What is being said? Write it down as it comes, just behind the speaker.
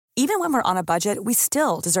Even when we're on a budget, we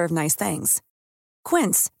still deserve nice things.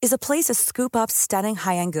 Quince is a place to scoop up stunning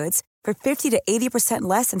high-end goods for 50 to 80%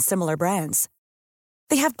 less than similar brands.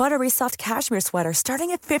 They have buttery soft cashmere sweaters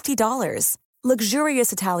starting at $50,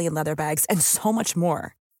 luxurious Italian leather bags, and so much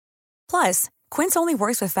more. Plus, Quince only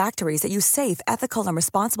works with factories that use safe, ethical, and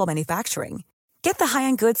responsible manufacturing. Get the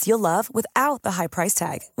high-end goods you'll love without the high price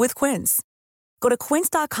tag with Quince. Go to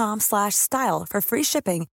quince.com/style for free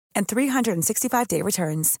shipping and 365-day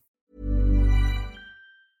returns.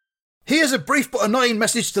 Here's a brief but annoying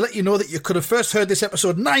message to let you know that you could have first heard this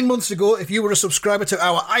episode 9 months ago if you were a subscriber to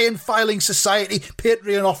our Iron Filing Society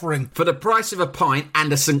Patreon offering. For the price of a pint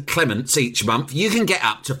and a St Clement's each month, you can get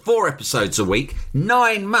up to 4 episodes a week,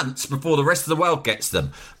 9 months before the rest of the world gets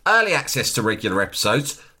them. Early access to regular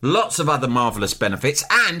episodes, lots of other marvellous benefits,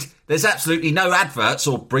 and there's absolutely no adverts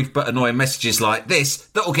or brief but annoying messages like this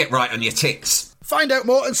that will get right on your ticks. Find out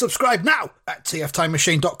more and subscribe now at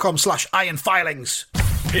tftimemachine.com/ironfilings.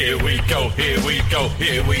 Here we go, here we go,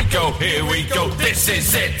 here we go, here we go, this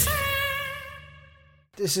is it!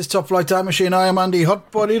 This is Top Flight Time Machine. I am Andy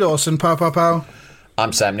Hotbody Dawson. Pow, pow, pow.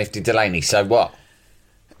 I'm Sam Nifty Delaney, so what?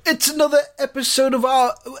 It's another episode of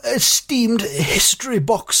our esteemed History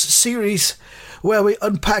Box series where we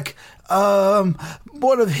unpack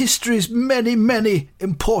one of history's many, many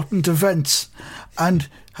important events and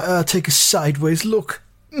take a sideways look.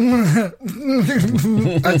 That's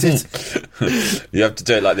it. You have to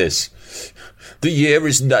do it like this. The year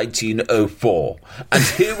is 1904, and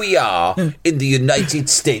here we are in the United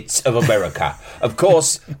States of America. Of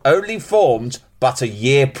course, only formed but a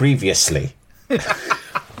year previously. Of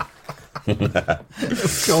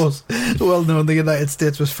course. Well known, the United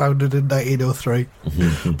States was founded in 1903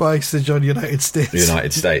 by Sir John United States.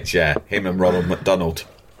 United States, yeah. Him and Ronald McDonald.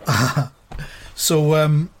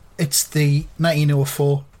 So, it's the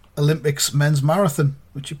 1904 Olympics men's marathon,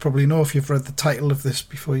 which you probably know if you've read the title of this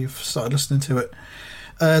before you've started listening to it.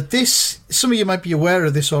 Some of you might be aware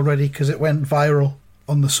of this already because it went viral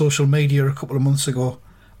on the social media a couple of months ago,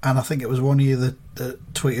 and I think it was one of you that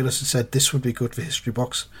tweeted us and said this would be good for History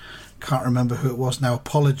Box. Can't remember who it was now.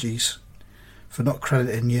 Apologies for not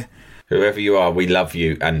crediting you. Whoever you are, we love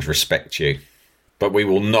you and respect you, but we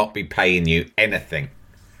will not be paying you anything.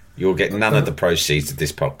 You'll get none of the proceeds of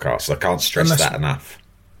this podcast. I can't stress that enough.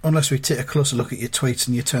 Unless we take a closer look at your tweets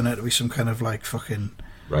and you turn out to be some kind of like fucking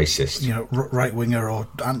racist, right-winger or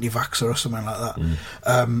anti-vaxxer or something like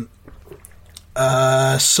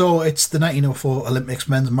that. So it's the 1904 Olympics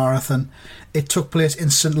men's marathon. It took place in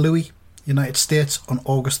St. Louis, United States, on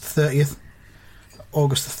August 30th.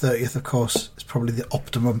 August the 30th, of course, is probably the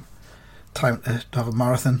optimum time to have a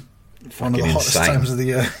marathon. One of the hottest times of the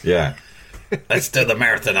year. Yeah. Let's do the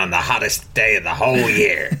marathon on the hottest day of the whole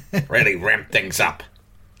year. Really ramp things up.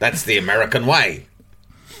 That's the American way.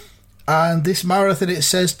 And this marathon, it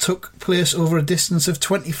says, took place over a distance of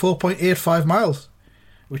 24.85 miles,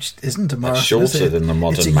 which isn't a marathon. That's shorter than the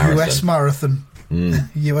modern marathon. It's a US marathon.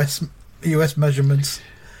 US measurements.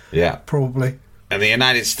 Yeah. Probably. In the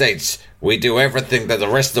United States, we do everything that the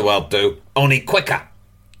rest of the world do, only quicker.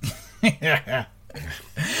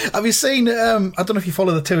 Have you seen, I don't know if you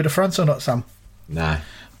follow the Tour de France or not, Sam? No.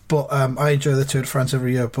 But I enjoy the Tour de France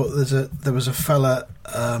every year. But there was a fella,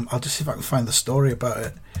 I'll just see if I can find the story about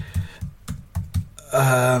it.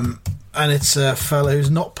 And it's a fella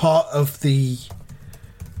who's not part of the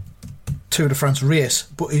Tour de France race,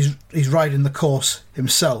 but he's riding the course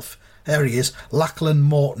himself. There he is, Lachlan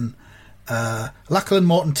Morton. Lachlan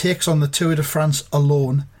Morton takes on the Tour de France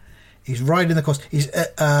alone. He's riding the course. He's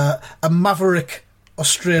a maverick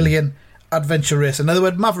Australian adventure racer. Now, the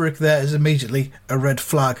word maverick there is immediately a red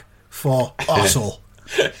flag for arsehole,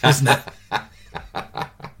 isn't it? An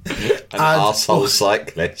arsehole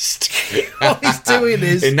cyclist. What he's doing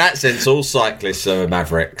is... In that sense, all cyclists are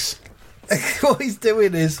mavericks. What he's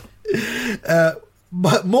doing is...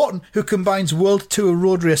 Morton, who combines World Tour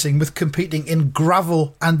road racing with competing in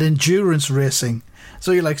gravel and endurance racing.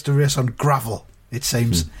 So he likes to race on gravel, it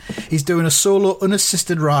seems. He's doing a solo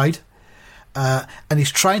unassisted ride, and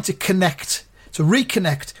he's trying to reconnect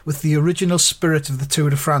with the original spirit of the Tour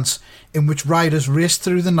de France, in which riders raced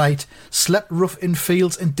through the night, slept rough in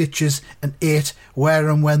fields and ditches, and ate where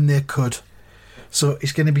and when they could. So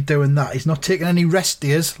he's going to be doing that. He's not taking any rest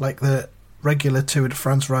days like the regular Tour de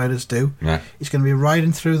France riders do. Right. He's going to be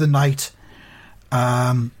riding through the night.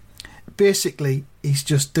 Basically, he's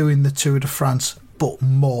just doing the Tour de France, but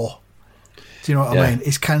more. Do you know what I mean?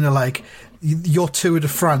 It's kind of like your Tour de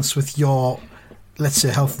France with your, let's say,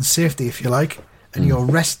 health and safety, if you like, and your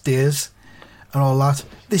rest days and all that.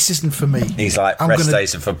 This isn't for me. He's like,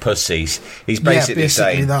 days are for pussies. He's basically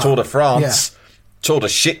saying, that. Tour de France, Tour de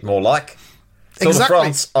shit, more like. Tour de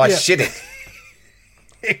France, I shit it.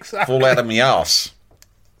 Exactly. Fall out of my arse.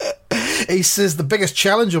 He says the biggest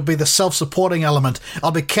challenge will be the self-supporting element.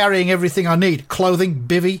 I'll be carrying everything I need: clothing,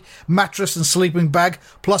 bivvy, mattress and sleeping bag,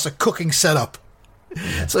 plus a cooking setup.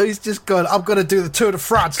 So he's just going, I'm going to do the Tour de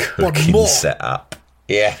France, but more. Setup.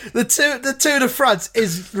 Yeah. The Tour de France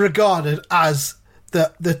is regarded as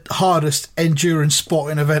the hardest endurance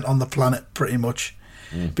sporting event on the planet, pretty much.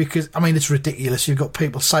 Because, I mean, it's ridiculous. You've got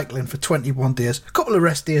people cycling for 21 days, a couple of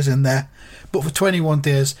rest days in there, but for 21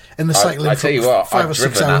 days, and they're cycling I for tell you what, 5 I've or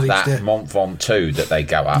 6 driven hours up each that day. Mont Ventoux that they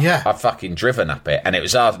go up. Yeah. I've fucking driven up it, and it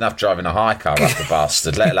was hard enough driving a high car up the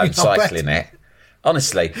bastard, let alone cycling it.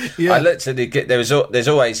 Honestly, Yeah. I looked at it. There's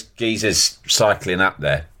always geezers cycling up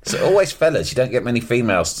there. So always fellas. You don't get many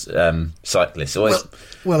female cyclists. Always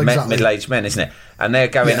well, exactly. middle-aged men, isn't it? And they're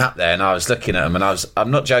going up there, and I was looking at them, and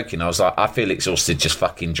I'm not joking. I was like, I feel exhausted just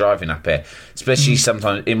fucking driving up here, especially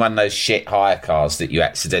sometimes in one of those shit hire cars that you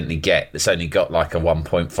accidentally get that's only got like a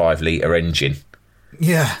 1.5 litre engine.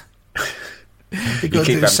 Yeah. You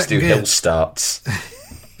keep having to do hill starts.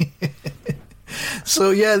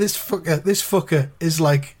 So yeah, this fucker is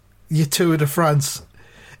like, your Tour de France,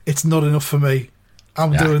 it's not enough for me.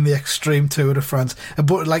 I'm doing the extreme Tour de France.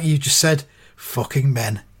 But like you just said, fucking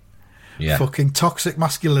men. Yeah. Fucking toxic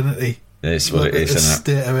masculinity. It's what it is, the isn't it?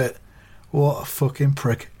 state of it. What a fucking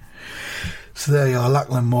prick. So there you are,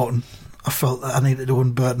 Lachlan Morton. I felt that I needed to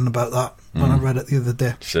unburden about that when I read it the other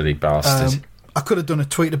day. Silly bastard. I could have done a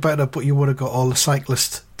tweet about it, but you would have got all the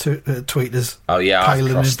cyclist tweeters. Oh yeah, I've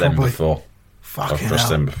crossed them before. Fucking I've crossed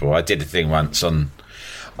hell. them before. I did a thing once on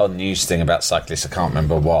news thing about cyclists. I can't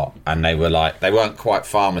remember what, and they were like, they weren't quite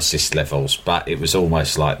pharmacist levels, but it was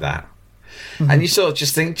almost like that. And you sort of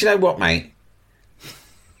just think, do you know what, mate?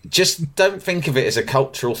 Just don't think of it as a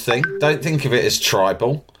cultural thing. Don't think of it as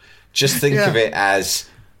tribal. Just think of it as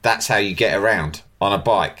that's how you get around on a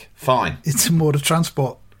bike. Fine. It's a mode of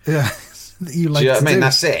transport. Yeah. That you like Do you know to what I mean? do.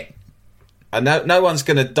 That's it. And no one's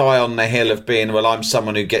going to die on the hill of being, well, I'm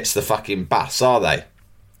someone who gets the fucking bus, are they?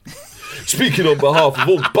 Speaking on behalf of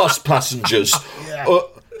all bus passengers,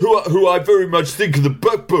 who I very much think are the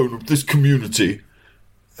backbone of this community,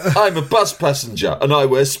 I'm a bus passenger and I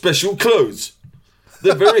wear special clothes.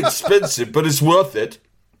 They're very expensive, but it's worth it.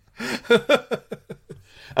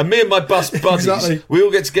 And me and my bus buddies, Exactly. we all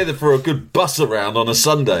get together for a good bus around on a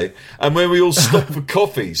Sunday, and when we all stop for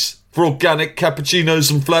coffees, for organic cappuccinos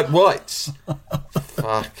and flat whites.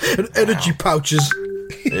 Fuck. And energy pouches.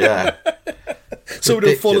 Yeah. So we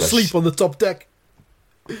don't fall Ridiculous. asleep on the top deck.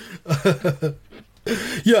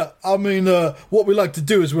 Yeah, I mean, what we like to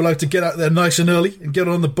do is we like to get out there nice and early and get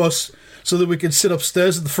on the bus so that we can sit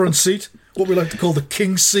upstairs at the front seat, what we like to call the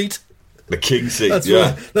king's seat. The king seat,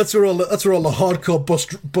 That's where all the hardcore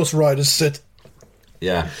bus riders sit.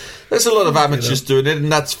 Yeah. There's a lot of amateurs doing it, and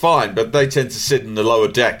that's fine, but they tend to sit in the lower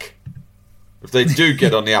deck. If they do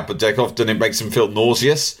get on the upper deck, often it makes them feel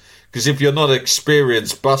nauseous, because if you're not an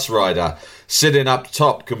experienced bus rider, sitting up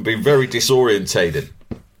top can be very disorientated.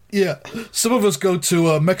 Yeah, some of us go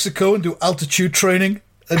to Mexico and do altitude training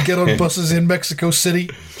and get on buses in Mexico City,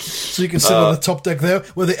 so you can sit on the top deck there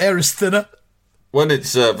where the air is thinner. When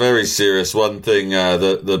it's very serious, one thing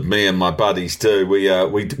that me and my buddies do,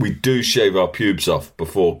 we do shave our pubes off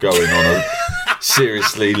before going on a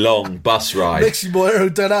seriously long bus ride. Makes you more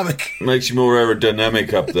aerodynamic. Makes you more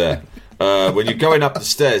aerodynamic up there. When you're going up the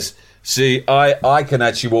stairs, see, I can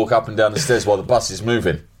actually walk up and down the stairs while the bus is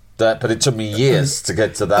moving. But it took me years to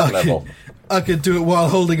get to that level. I can do it while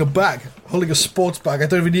holding a sports bag. I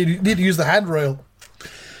don't even need to use the handrail.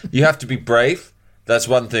 You have to be brave. That's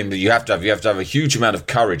one thing that you have to have. You have to have a huge amount of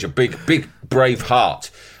courage, a big, brave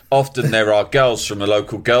heart. Often there are girls from a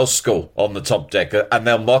local girls' school on the top deck, and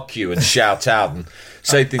they'll mock you and shout out and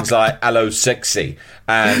say things like "hello, sexy,"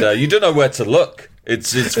 and you don't know where to look.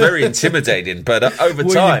 It's very intimidating, but over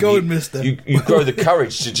Where time, you going, mister? you grow the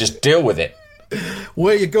courage to just deal with it.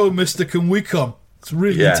 Where you go, mister? Can we come? It's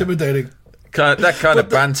really intimidating. That kind of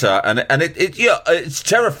banter, and it's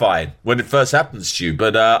terrifying when it first happens to you.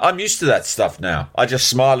 But I'm used to that stuff now. I just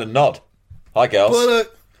smile and nod. Hi, girls.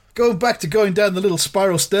 But going back to going down the little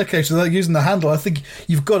spiral staircase without using the handle, I think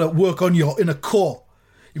you've got to work on your inner core.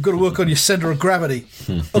 You've got to work on your centre of gravity.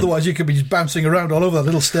 Otherwise, you could be just bouncing around all over that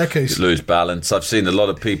little staircase. You lose balance. I've seen a lot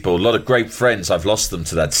of people, a lot of great friends. I've lost them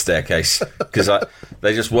to that staircase because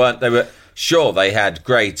they just weren't. They were sure they had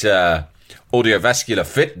great audiovascular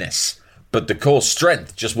fitness, but the core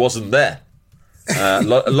strength just wasn't there. A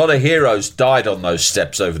lot of heroes died on those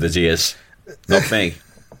steps over the years. Not me.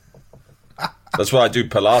 That's why I do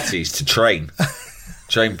Pilates to train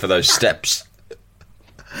for those steps.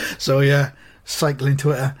 So yeah, cycling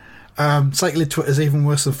Twitter. Cycling Twitter is even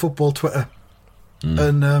worse than football Twitter.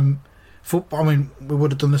 And football. I mean, we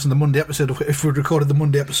would have done this in the Monday episode if we'd recorded the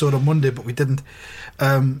Monday episode on Monday, but we didn't.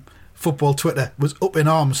 Football Twitter was up in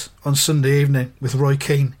arms on Sunday evening with Roy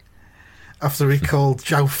Keane after he called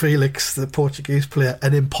João Felix, the Portuguese player,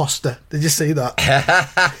 an imposter. Did you see that?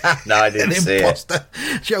 No, I didn't see imposter.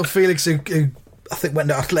 It. João Felix, who I think went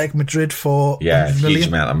to Athletic Madrid for huge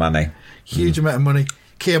amount of money. Huge amount of money.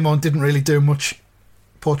 Came on, didn't really do much.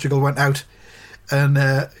 Portugal went out,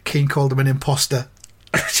 and Keane called him an imposter.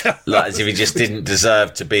 Like as if he just didn't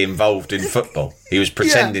deserve to be involved in football. He was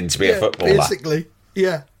pretending to be a footballer. Basically,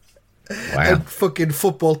 yeah. Wow. And fucking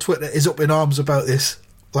football Twitter is up in arms about this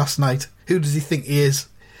last night. Who does he think he is?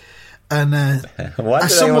 And why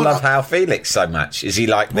do they all love João Felix so much? Is he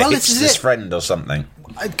like the hipster's friend or something?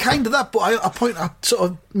 Kind of that, but I sort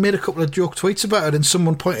of made a couple of joke tweets about it, and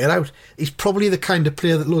someone pointed out he's probably the kind of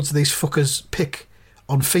player that loads of these fuckers pick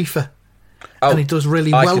on FIFA. And he does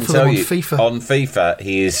really well for them on FIFA. On FIFA,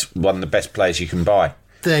 he is one of the best players you can buy.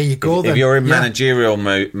 There you go. If you're in managerial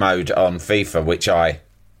mode on FIFA, which I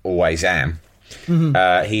always am,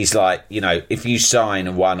 he's like, if you sign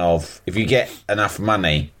if you get enough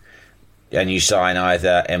money and you sign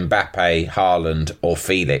either Mbappe, Haaland or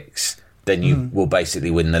Felix, then you will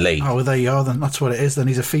basically win the league. Oh, well, there you are then. That's what it is then.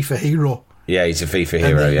 He's a FIFA hero. Yeah, he's a FIFA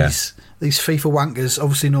hero, These FIFA wankers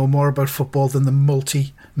obviously know more about football than the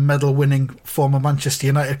multi-medal winning former Manchester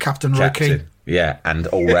United captain Roy Keane. Yeah, and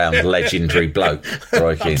all-round legendary bloke,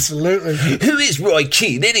 Roy Keane. Absolutely. Who is Roy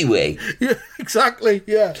Keane, anyway? Yeah, exactly,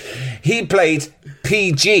 yeah. He played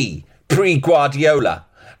PG, pre-Guardiola,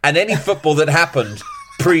 and any football that happened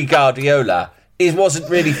pre-Guardiola wasn't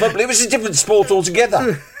really football. It was a different sport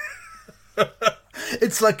altogether.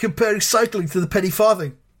 It's like comparing cycling to the penny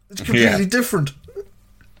farthing. It's completely different.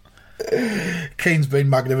 Keane's been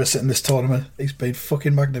magnificent in this tournament. He's been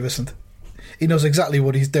fucking magnificent. He knows exactly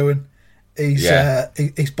what he's doing.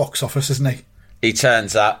 He's box office, isn't he? He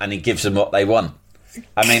turns up and he gives them what they want.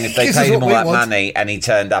 I mean, if they paid him all that money and he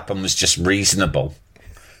turned up and was just reasonable,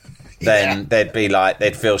 then they'd be like,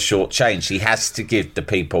 they'd feel shortchanged. He has to give the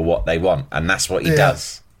people what they want, and that's what he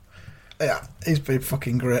does. Yeah, he's been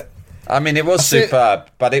fucking great. I mean, it was superb,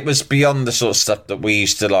 but it was beyond the sort of stuff that we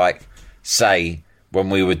used to say when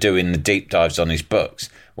we were doing the deep dives on his books.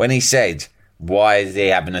 When he said, "Why is he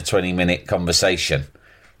having a 20-minute conversation?"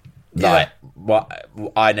 What?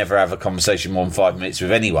 I never have a conversation more than 5 minutes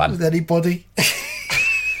with anyone. With anybody.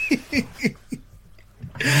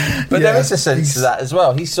 But there is a sense to that as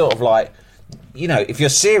well. He's sort of like, if you're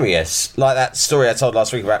serious, like that story I told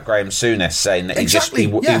last week about Graham Souness saying that he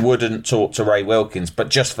wouldn't talk to Ray Wilkins, but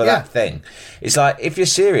just for that thing. It's like, if you're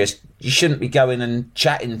serious, you shouldn't be going and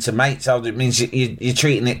chatting to mates. It means you're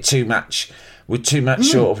treating it too much with too much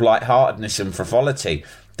sort of lightheartedness and frivolity.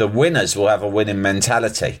 The winners will have a winning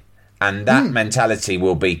mentality, and that mentality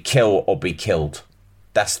will be kill or be killed.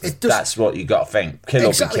 That's what you got to think. Kill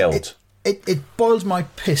or be killed. It boils my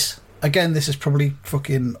piss. Again, this is probably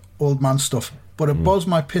fucking old man stuff, but it boils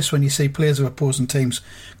my piss when you see players of opposing teams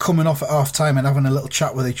coming off at half time and having a little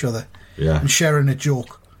chat with each other and sharing a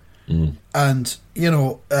joke. And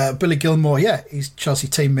Billy Gilmore, his Chelsea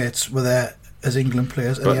teammates were there as England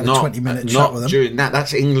players, and he had a 20-minute chat with them. During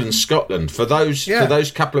that's England Scotland. For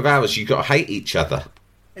those couple of hours, you've got to hate each other.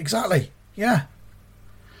 Exactly. Yeah.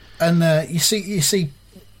 And you see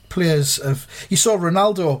players you saw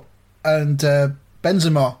Ronaldo and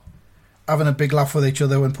Benzema having a big laugh with each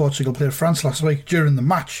other when Portugal played France last week during the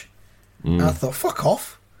match. And I thought, fuck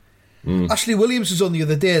off. Ashley Williams was on the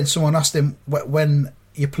other day, and someone asked him, when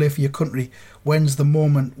you play for your country, when's the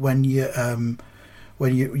moment when you get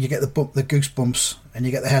the goosebumps and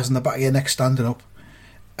you get the hairs on the back of your neck standing up?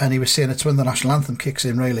 And he was saying it's when the national anthem kicks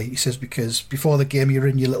in, really. He says, because before the game you're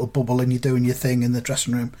in your little bubble and you're doing your thing in the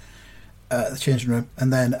dressing room, the changing room,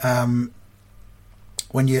 and then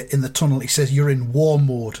when you're in the tunnel, he says you're in war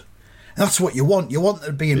mode. And that's what you want. You want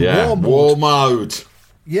to be in war mode. War mode.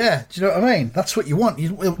 Yeah, do you know what I mean? That's what you want.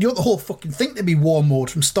 You want the whole fucking thing to be war mode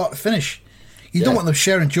from start to finish. You don't want them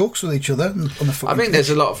sharing jokes with each other on the fucking I think there's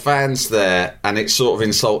a lot of fans there, and it's sort of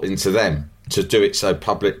insulting to them to do it so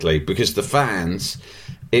publicly, because the fans,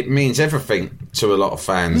 it means everything to a lot of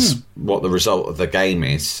fans what the result of the game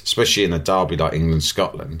is, especially in a derby like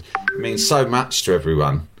England-Scotland. It means so much to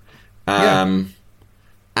everyone.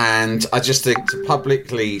 And I just think to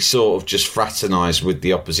publicly sort of just fraternise with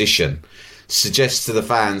the opposition suggests to the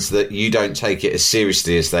fans that you don't take it as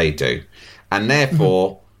seriously as they do. And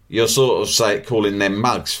therefore, you're sort of calling them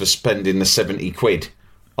mugs for spending the 70 quid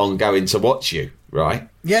on going to watch you, right?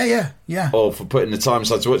 Yeah. Or for putting the time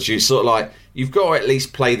aside to watch you. It's sort of like, you've got to at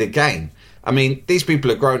least play the game. I mean, these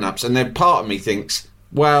people are grown-ups, and then part of me thinks,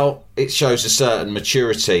 well, it shows a certain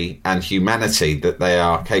maturity and humanity that they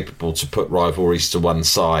are capable to put rivalries to one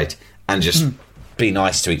side and just be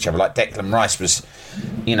nice to each other. Like Declan Rice was,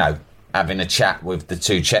 you know, having a chat with the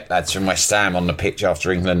two Czech lads from West Ham on the pitch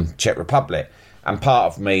after England-Czech Republic. And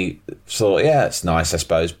part of me thought, yeah, it's nice, I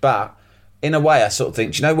suppose. But in a way, I sort of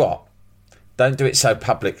think, do you know what? Don't do it so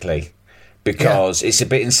publicly, because it's a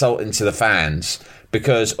bit insulting to the fans.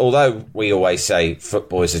 Because although we always say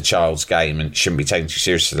football is a child's game and shouldn't be taken too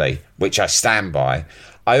seriously, which I stand by,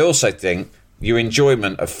 I also think your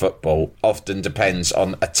enjoyment of football often depends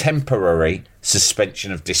on a temporary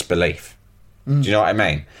suspension of disbelief. Do you know what I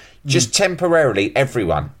mean? Just temporarily,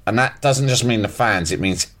 everyone. And that doesn't just mean the fans, it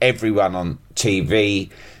means everyone on TV,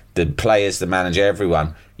 the players, the manager,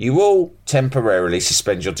 everyone. You all temporarily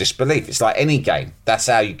suspend your disbelief. It's like any game. That's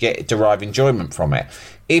how you derive enjoyment from it.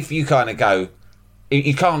 If you kind of go,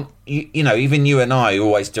 you can't, you know, even you and I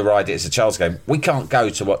always deride it as a child's game. We can't go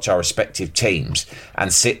to watch our respective teams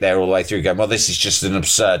and sit there all the way through going, well, this is just an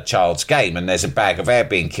absurd child's game and there's a bag of air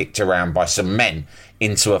being kicked around by some men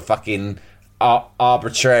into a fucking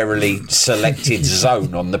arbitrarily selected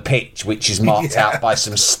zone on the pitch, which is marked out by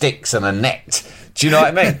some sticks and a net. Do you know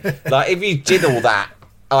what I mean? Like, if you did all that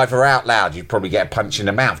either out loud, you'd probably get a punch in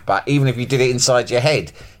the mouth. But even if you did it inside your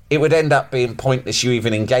head, it would end up being pointless you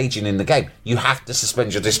even engaging in the game. You have to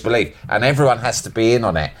suspend your disbelief, and everyone has to be in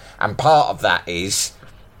on it. And part of that is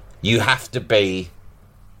you have to be,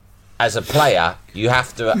 as a player, you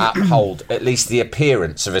have to uphold at least the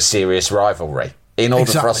appearance of a serious rivalry in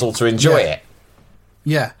order for us all to enjoy it.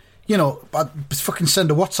 Yeah. You know, I'd fucking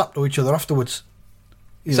send a WhatsApp to each other afterwards.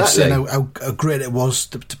 You know, Exactly. saying how great it was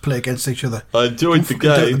to play against each other. I enjoyed the Do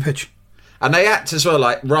it on game. the pitch. And they act as well,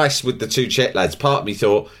 like Rice with the two Czech lads. Part of me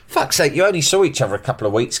thought, fuck's sake, you only saw each other a couple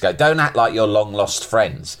of weeks ago. Don't act like you're long-lost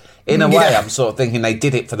friends. In a way, I'm sort of thinking they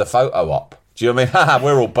did it for the photo op. Do you know what I mean? Haha,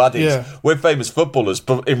 we're all buddies. Yeah. We're famous footballers,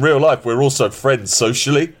 but in real life, we're also friends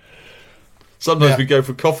socially. Sometimes we go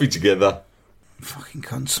for coffee together. Fucking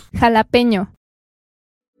cunts. Jalapeño.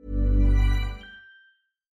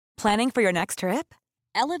 Planning for your next trip?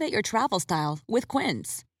 Elevate your travel style with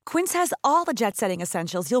Quince. Quince has all the jet-setting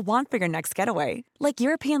essentials you'll want for your next getaway, like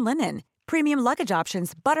European linen, premium luggage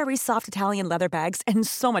options, buttery soft Italian leather bags, and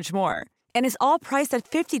so much more. And is all priced at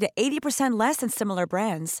 50 to 80% less than similar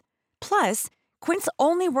brands. Plus, Quince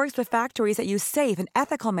only works with factories that use safe and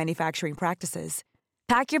ethical manufacturing practices.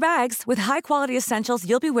 Pack your bags with high-quality essentials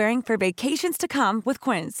you'll be wearing for vacations to come with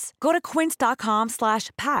Quince. Go to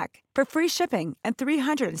quince.com/pack for free shipping and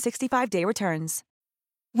 365-day returns.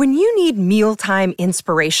 When you need mealtime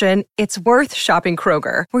inspiration, it's worth shopping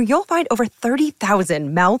Kroger, where you'll find over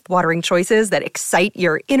 30,000 mouth-watering choices that excite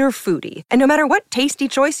your inner foodie. And no matter what tasty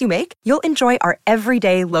choice you make, you'll enjoy our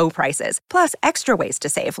everyday low prices, plus extra ways to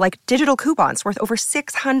save, like digital coupons worth over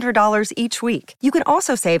 $600 each week. You can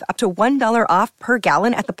also save up to $1 off per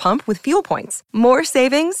gallon at the pump with fuel points. More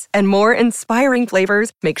savings and more inspiring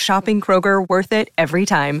flavors make shopping Kroger worth it every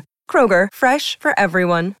time. Kroger, fresh for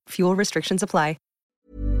everyone. Fuel restrictions apply.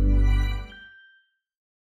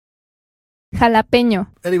 Jalapeño.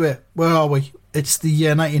 Anyway, where are we? It's the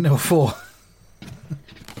year 1904.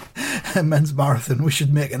 Men's marathon. We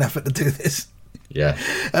should make an effort to do this. Yeah.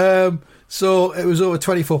 So it was over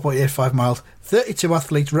 24.85 miles. 32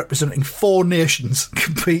 athletes representing 4 nations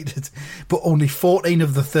competed, but only 14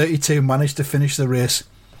 of the 32 managed to finish the race,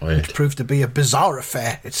 which proved to be a bizarre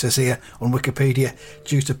affair, it says here on Wikipedia,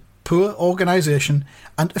 due to poor organisation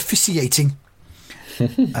and officiating.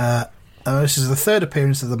 This is the third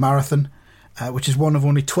appearance of the marathon, which is one of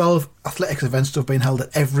only 12 athletics events to have been held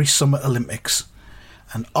at every Summer Olympics.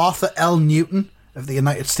 And Arthur L. Newton of the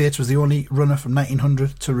United States was the only runner from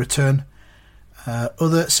 1900 to return.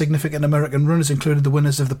 Other significant American runners included the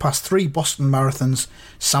winners of the past 3 Boston marathons,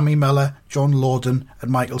 Sammy Miller, John Lorden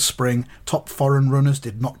and Michael Spring. Top foreign runners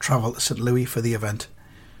did not travel to St. Louis for the event.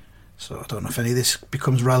 So I don't know if any of this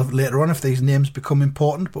becomes relevant later on, if these names become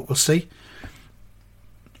important, but we'll see.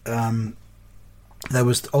 There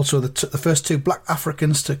was also the first 2 black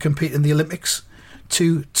Africans to compete in the Olympics.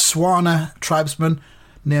 2 Tswana tribesmen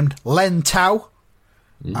named Len Tau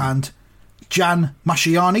and Jan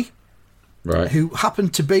Mashiani, who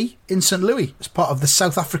happened to be in St. Louis as part of the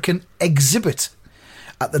South African exhibit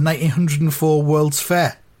at the 1904 World's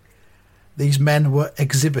Fair. These men were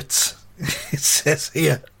exhibits, it says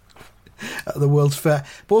here, at the World's Fair.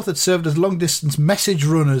 Both had served as long-distance message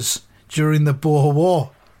runners during the Boer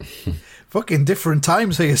War. Fucking different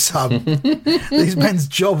times here, Sam. These men's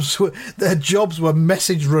jobs were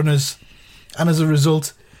message runners, and as a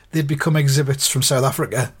result, they'd become exhibits from South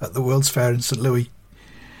Africa at the World's Fair in St. Louis.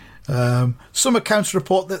 Some accounts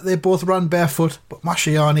report that they both ran barefoot, but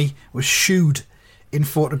Masciani was shoed in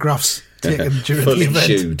photographs taken during the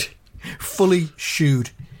event. Fully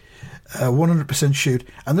shoed. 100% shoed.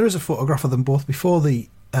 And there is a photograph of them both before the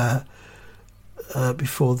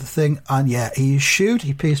thing, and yeah, he is shoed.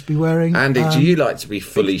 He appears to be wearing... Andy, do you like to be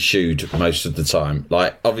fully shoed most of the time?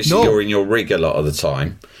 Like, obviously you're in your rig a lot of the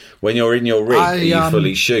time. When you're in your rig, are you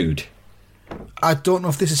fully shoed? I don't know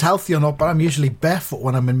if this is healthy or not, but I'm usually barefoot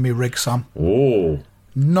when I'm in my rig, Sam. Oh.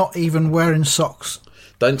 Not even wearing socks.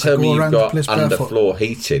 Don't tell me you've got underfloor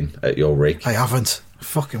heating at your rig. I haven't. I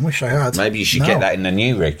fucking wish I had. Maybe you should get that in the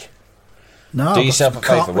new rig. No. Do yourself a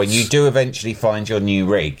favour. When you do eventually find your new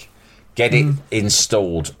rig, get it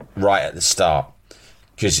installed right at the start.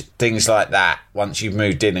 Because things like that, once you've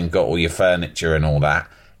moved in and got all your furniture and all that,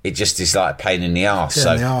 it just is like a pain in the arse.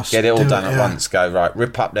 So get it all done at once. Go, right,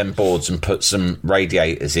 rip up them boards and put some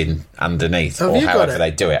radiators in underneath. Or however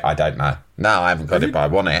they do it. I don't know. No, I haven't got it, but I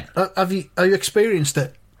want it. Have you experienced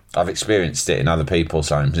it? I've experienced it in other people's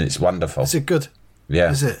homes, and it's wonderful. Is it good? Yeah.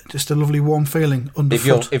 Is it? Just a lovely warm feeling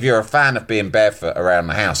underfoot. If you're a fan of being barefoot around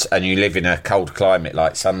the house and you live in a cold climate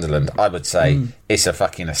like Sunderland, I would say it's a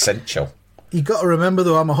fucking essential. You got to remember,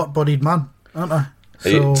 though, I'm a hot-bodied man, aren't I?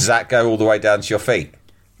 Does that go all the way down to your feet?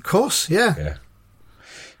 Of course, yeah. Yeah.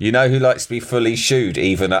 You know who likes to be fully shoed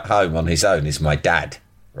even at home on his own is my dad,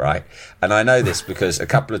 right? And I know this because a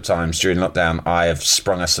couple of times during lockdown I have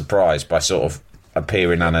sprung a surprise by sort of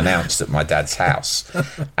appearing unannounced at my dad's house,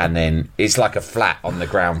 and then it's like a flat on the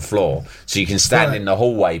ground floor, so you can stand in the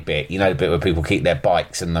hallway bit, you know, the bit where people keep their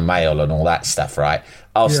bikes and the mail and all that stuff, right?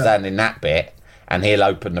 I'll stand in that bit and he'll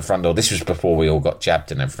open the front door. This was before we all got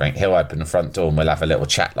jabbed and everything. He'll open the front door and we'll have a little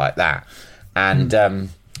chat like that. And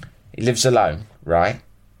he lives alone, right?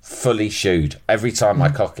 Fully shoed. Every time I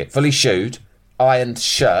cock it, fully shoed, ironed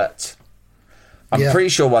shirt. I'm pretty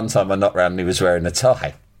sure one time I knocked round and he was wearing a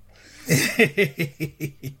tie.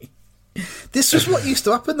 This was what used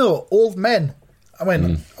to happen, though. Old men. I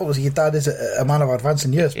mean, obviously your dad is a man of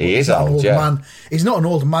advancing years. But he is old, man. He's not an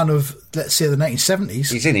old man of, let's say, the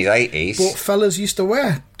 1970s. He's in his 80s. But fellas used to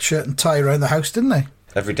wear shirt and tie around the house, didn't they?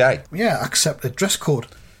 Every day. Yeah, accepted dress code.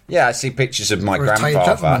 Yeah, I see pictures of my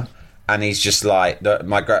grandfather, and he's just like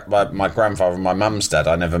my grandfather and my mum's dad.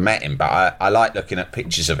 I never met him, but I like looking at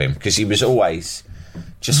pictures of him because he was always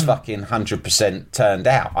just fucking 100% turned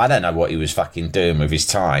out. I don't know what he was fucking doing with his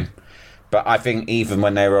time, but I think even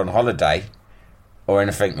when they were on holiday or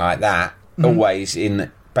anything like that, always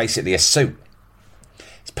in basically a suit.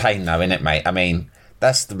 It's pain though, isn't it, mate? I mean,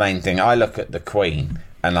 that's the main thing. I look at the Queen,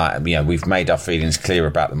 and like, you know, we've made our feelings clear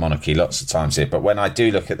about the monarchy lots of times here, but when I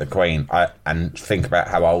do look at the Queen and think about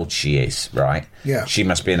how old she is, right? Yeah. She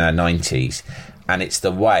must be in her 90s, and it's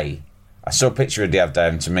the way. I saw a picture of the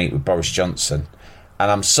other day to meet with Boris Johnson. And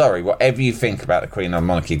I'm sorry, whatever you think about the Queen and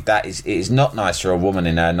monarchy, it is not nice for a woman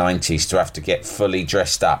in her 90s to have to get fully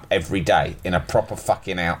dressed up every day in a proper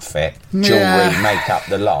fucking outfit, jewellery, makeup,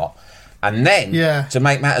 the lot. And then, to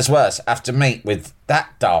make matters worse, have to meet with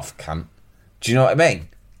that daft cunt. Do you know what I mean?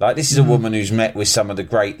 Like, this is a woman who's met with some of the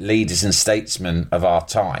great leaders and statesmen of our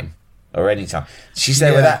time, or any time. She's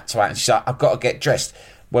there with that twat, and she's like, I've got to get dressed.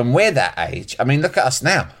 When we're that age, I mean, look at us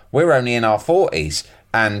now. We're only in our 40s.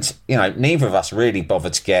 And, you know, neither of us really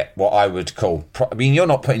bothered to get what I would call... I mean, you're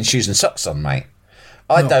not putting shoes and socks on, mate.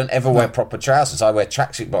 I don't ever wear proper trousers. I wear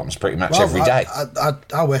tracksuit bottoms pretty much every day.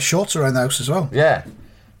 I wear shorts around the house as well. Yeah.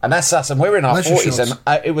 And that's us. And we're in our 40s.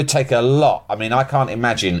 And it would take a lot. I mean, I can't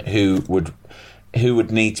imagine who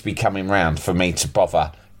would need to be coming round for me to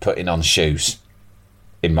bother putting on shoes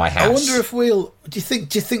in my house. I wonder if do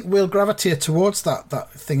you think we'll gravitate towards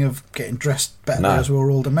that thing of getting dressed better as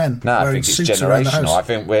we're older men? No, I think it's generational. I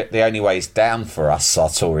think the only way is down for us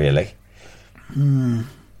sartorially.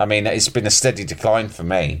 I mean, it's been a steady decline for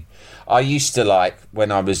me. I used to like,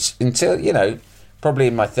 when I was, until, you know, probably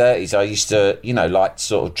in my 30s, I used to, you know, like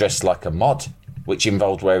sort of dress like a mod, which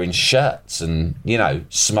involved wearing shirts and, you know,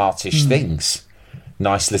 smartish things,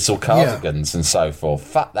 nice little cardigans and so forth.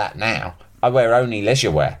 Fuck that now. I wear only leisure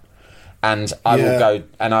wear, and I will go,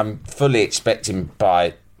 and I'm fully expecting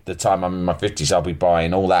by the time I'm in my 50s, I'll be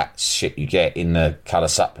buying all that shit you get in the colour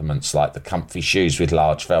supplements, like the comfy shoes with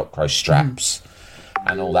large Velcro straps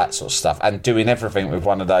and all that sort of stuff, and doing everything with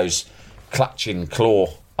one of those clutching claw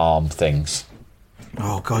arm things.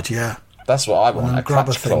 Oh God, yeah. That's what I want, a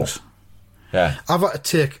clutch claw. Yeah. I've had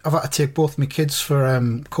to take both my kids for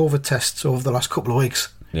COVID tests over the last couple of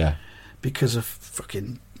weeks. Yeah. Because of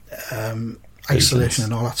fucking isolation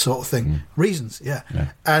and all that sort of thing. Reasons, yeah.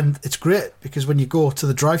 And it's great because when you go to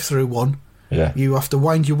the drive-through one, you have to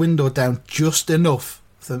wind your window down just enough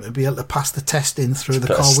for them to be able to pass the test in through the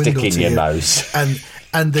Put a car stick window in to your you. nose.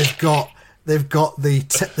 And they've got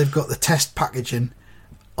the test packaging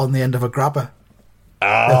on the end of a grabber.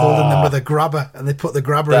 They're holding them with a grabber, and they put the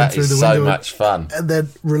grabber in That through is the window so much fun. and then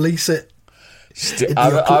release it.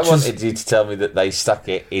 I wanted you to tell me that they stuck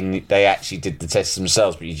it in. They actually did the test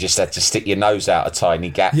themselves, but you just had to stick your nose out a tiny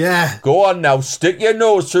gap. Yeah. Go on now, stick your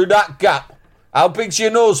nose through that gap. How big's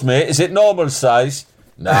your nose, mate? Is it normal size?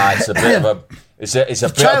 Nah, it's a bit of a. It's a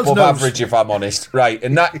bit child's above nose. average, if I'm honest. Right,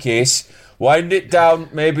 in that case, wind it down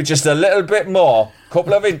maybe just a little bit more,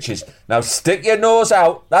 couple of inches. Now stick your nose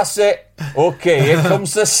out. That's it. Okay, here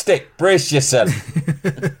comes the stick. Brace yourself.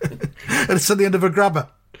 And it's on the end of a grabber.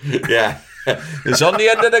 Yeah. It's on the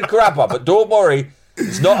end of the grabber, but don't worry.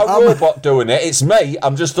 It's not a robot doing it. It's me.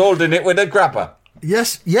 I'm just holding it with a grabber.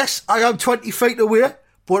 Yes, I am 20 feet away,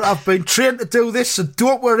 but I've been trained to do this, so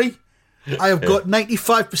don't worry. I have got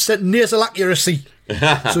 95% nasal accuracy.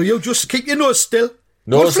 So you'll just keep your nose still.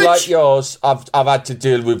 Nose Don't like flinch. yours, I've had to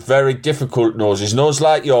deal with very difficult noses. Nose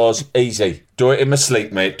like yours, easy. Do it in my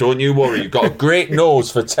sleep, mate. Don't you worry. You've got a great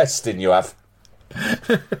nose for testing, you have.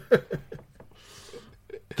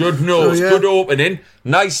 Good nose, So, yeah. good opening.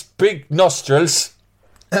 Nice big nostrils.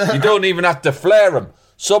 You don't even have to flare them.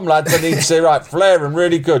 Some lads, I need to say, right, flare them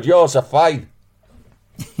really good. Yours are fine.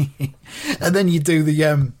 And then you do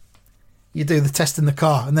the test in the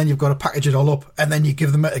car, and then you've got to package it all up, and then you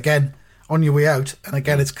give them it again on your way out, and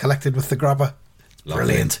again it's collected with the grabber. Lovely.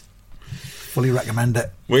 Brilliant. Fully recommend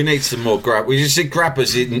it. We need some more grab. We just see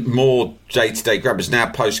grabbers in more day-to-day grabbers now.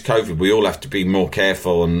 Post-COVID, we all have to be more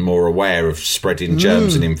careful and more aware of spreading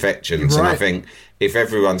germs and infections. Right. And I think if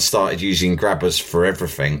everyone started using grabbers for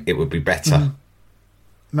everything, it would be better.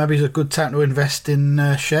 Maybe it's a good time to invest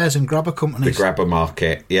in shares in grabber The companies. grabber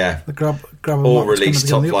market, yeah. The grabber Or market's release gonna be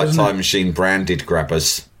Top on the up, Flight isn't it? Time Machine branded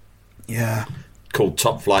grabbers Yeah. called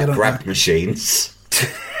Top Flight Get on Grab that. Machines.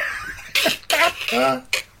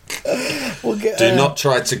 We'll get, Do not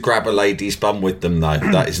try to grab a lady's bum with them, though.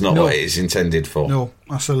 That is not No. what it is intended for. No,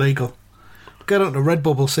 that's illegal. Get on to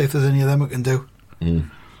Redbubble, see if there's any of them we can do.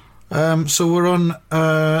 So we're on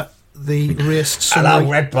the race summary.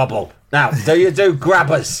 Redbubble. Now, do you do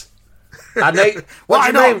grabbers? I need. Why What do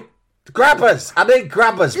you not? mean? Grabbers. I need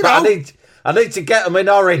grabbers, You but know. I need to get them in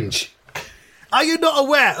orange. Are you not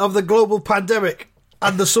aware of the global pandemic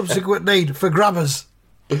and the subsequent need for grabbers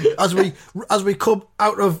as we come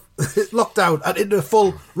out of lockdown and into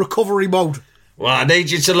full recovery mode? Well, I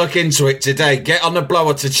need you to look into it today. Get on the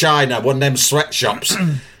blower to China, one of them sweatshops,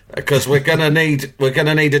 because we're gonna need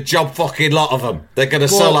a job fucking lot of them. They're gonna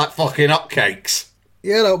sell like fucking hotcakes.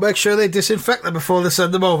 You know, make sure they disinfect them before they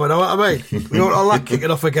send them over. Know what I mean? We don't want all that kicking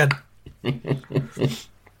off again. You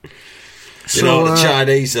know what the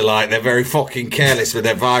Chinese are like? They're very fucking careless with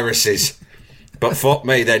their viruses. But fuck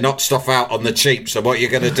me, they knock stuff out on the cheap. So what are you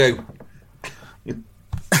gonna do?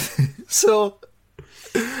 So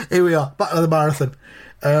here we are, back to the marathon.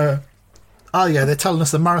 They're telling us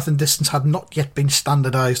the marathon distance had not yet been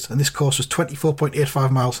standardised, and this course was 24.85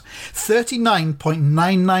 miles,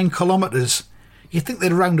 39.99 kilometres. You'd think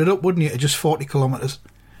they'd round it up, wouldn't you, to just 40 kilometres?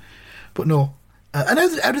 But no. And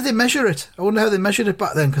how did they measure it? I wonder how they measured it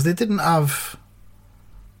back then, because they didn't have...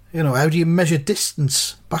 how do you measure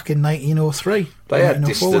distance back in 1903? They had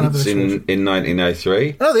 1904, whenever distance this was? in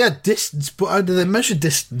 1903. I know they had distance, but how do they measure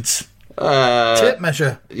distance? Uh, Tape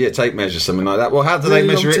measure. Yeah, tape measure, something like that. Well, how do Really they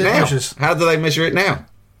measure long it tape now? measures. How do they measure it now?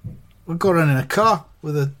 We'll go around in a car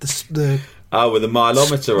with the Oh, with a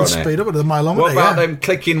mileometer on speed it. up with the mileometer. What about yeah. them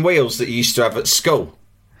clicking wheels that you used to have at school?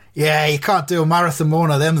 Yeah, you can't do a marathon with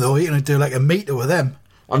one of them though. You're going to do like a metre with them.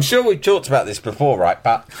 I'm sure we've talked about this before, right?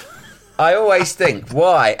 But I always think,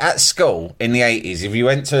 why at school in the 80s, if you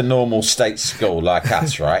went to a normal state school like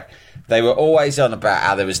us, right, they were always on about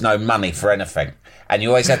how there was no money for anything. And you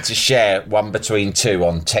always had to share one between two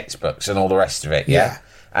on textbooks and all the rest of it, yeah?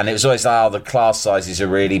 And it was always like, oh, the class sizes are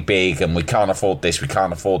really big and we can't afford this, we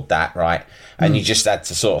can't afford that, right? And you just had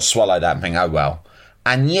to sort of swallow that and think, oh, well.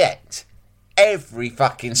 And yet, every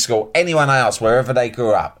fucking school, anyone I asked, wherever they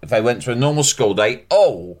grew up, if they went to a normal school, they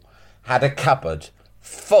all had a cupboard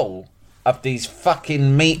full of these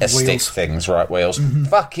fucking meter stick things, right, wheels?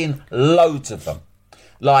 Fucking loads of them.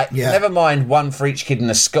 Like, never mind one for each kid in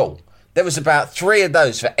the school. There was about 3 of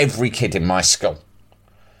those for every kid in my school.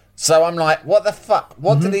 So I'm like, what the fuck?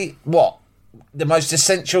 What the most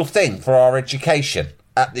essential thing for our education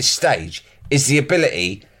at this stage is the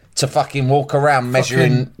ability to fucking walk around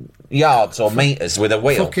measuring yards or meters with a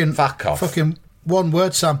wheel. Fuck off. Fucking one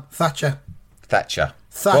word, Sam. Thatcher.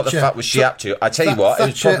 What the fuck was she up to? I tell you what, it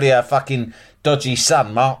was Thatcher. probably her fucking dodgy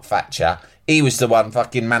son, Mark Thatcher. He was the one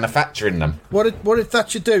fucking manufacturing them. What did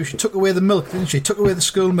Thatcher do? She took away the milk, didn't she? Took away the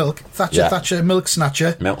school milk. Thatcher, milk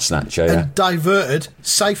snatcher. Milk snatcher, yeah. And diverted,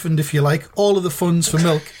 siphoned, if you like, all of the funds for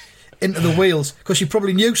milk into the wheels. Because she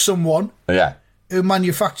probably knew someone who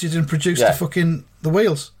manufactured and produced the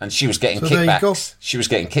wheels. And she was getting kickbacks. There you go. She was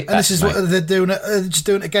getting kickbacks. And this is what they're doing. They're just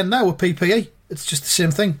doing it again now with PPE. It's just the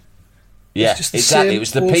same thing. Yeah, exactly. It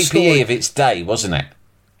was the PPE story of its day, wasn't it?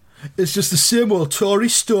 It's just the same old Tory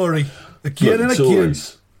story. Again and again.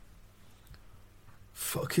 Tories.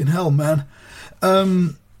 Fucking hell, man.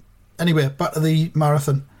 Anyway, back to the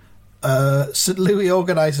marathon. St. Louis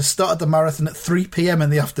organisers started the marathon at 3 p.m.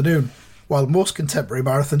 in the afternoon, while most contemporary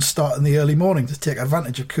marathons start in the early morning to take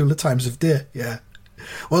advantage of cooler times of day. Yeah.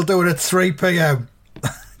 We'll do it at 3 p.m.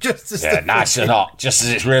 Just as nice and hot. Just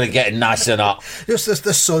as it's really getting nice and hot. Just as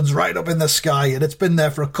the sun's right up in the sky and it's been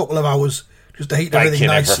there for a couple of hours just to heat everything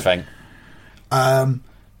nice. Everything.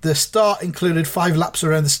 The start included 5 laps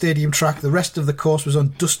around the stadium track. The rest of the course was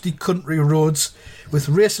on dusty country roads with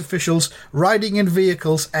race officials riding in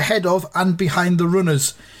vehicles ahead of and behind the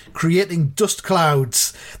runners, creating dust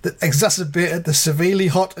clouds that exacerbated the severely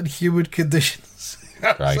hot and humid conditions.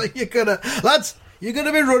 Right. So you're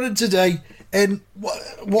gonna be running today in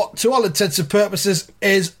what to all intents and purposes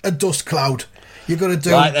is a dust cloud. You're gonna do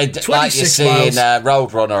 26 like you see miles. in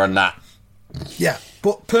Roadrunner and that. Yeah,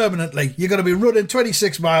 but permanently. You're going to be running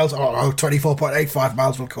 26 miles, or 24.85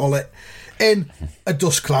 miles we'll call it, in a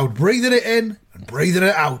dust cloud, breathing it in and breathing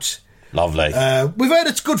it out. Lovely. We've heard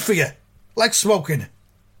it's good for you, like smoking.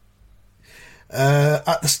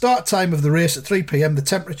 At the start time of the race at 3 p.m, the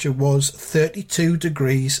temperature was 32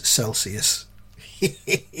 degrees Celsius.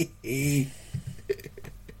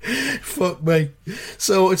 Fuck me.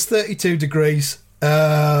 So it's 32 degrees.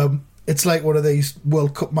 It's like one of these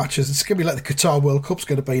World Cup matches. It's going to be like the Qatar World Cup's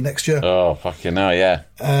going to be next year. Oh, fucking hell, yeah.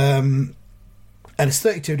 And it's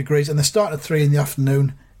 32 degrees, and they're starting at 3 in the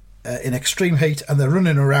afternoon in extreme heat, and they're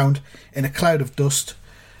running around in a cloud of dust.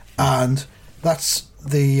 And that's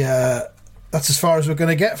as far as we're going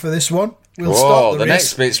to get for this one. We'll start the race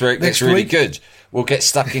next bit's where it gets really good. We'll get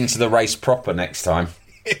stuck into the race proper next time.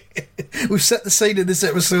 We've set the scene in this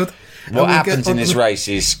episode. What happens in this race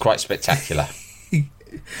is quite spectacular.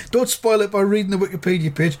 Don't spoil it by reading the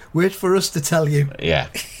Wikipedia page. Wait for us to tell you. Yeah.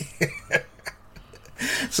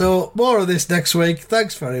 So, more of this next week.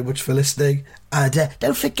 Thanks very much for listening. And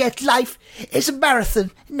don't forget, life is a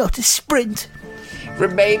marathon, not a sprint.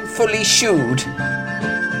 Remain fully shoed.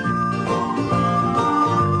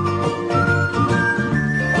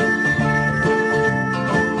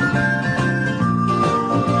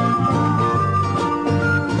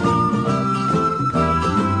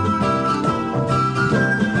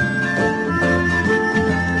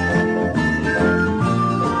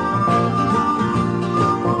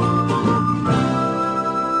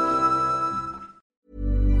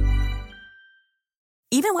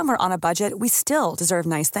 Even when we're on a budget, we still deserve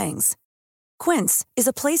nice things. Quince is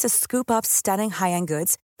a place to scoop up stunning high-end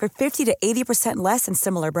goods for 50 to 80% less than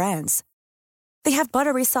similar brands. They have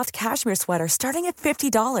buttery soft cashmere sweaters starting at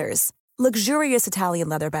 $50, luxurious Italian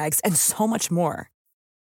leather bags, and so much more.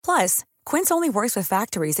 Plus, Quince only works with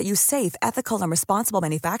factories that use safe, ethical, and responsible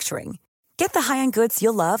manufacturing. Get the high-end goods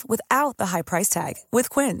you'll love without the high price tag with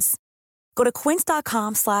Quince. Go to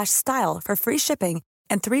quince.com/style for free shipping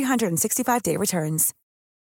and 365-day returns.